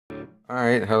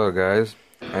Alright, hello guys.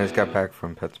 I just got back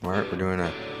from Petsmart. We're doing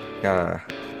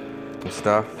some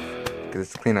stuff because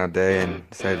it's a clean out day and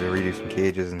decided to redo some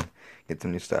cages and get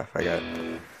some new stuff. I got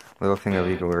a little thing of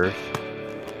Eco Earth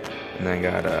and then I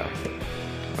got a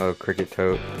little cricket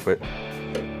tote to put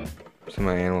some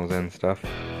of my animals in and stuff.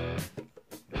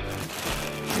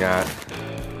 Got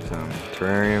some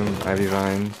terrarium, ivy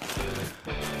vines,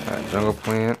 jungle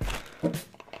plant,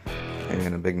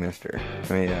 and a big mister.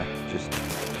 Let me just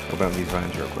open up these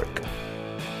vines real quick.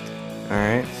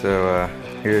 Alright, so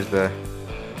here's the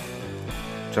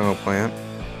jungle plant.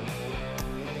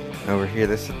 Over here,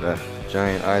 this is the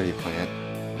giant ivy plant,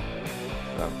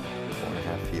 about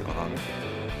 4.5 feet long.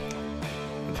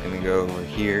 It's gonna go over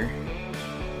here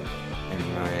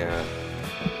in my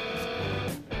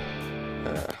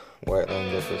white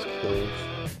Langopus cage.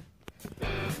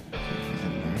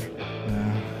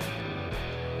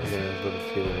 There's a little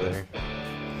two over there.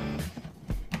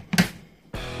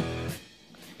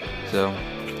 So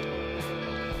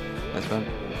that's my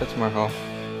Petsmart haul.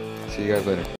 See you guys later.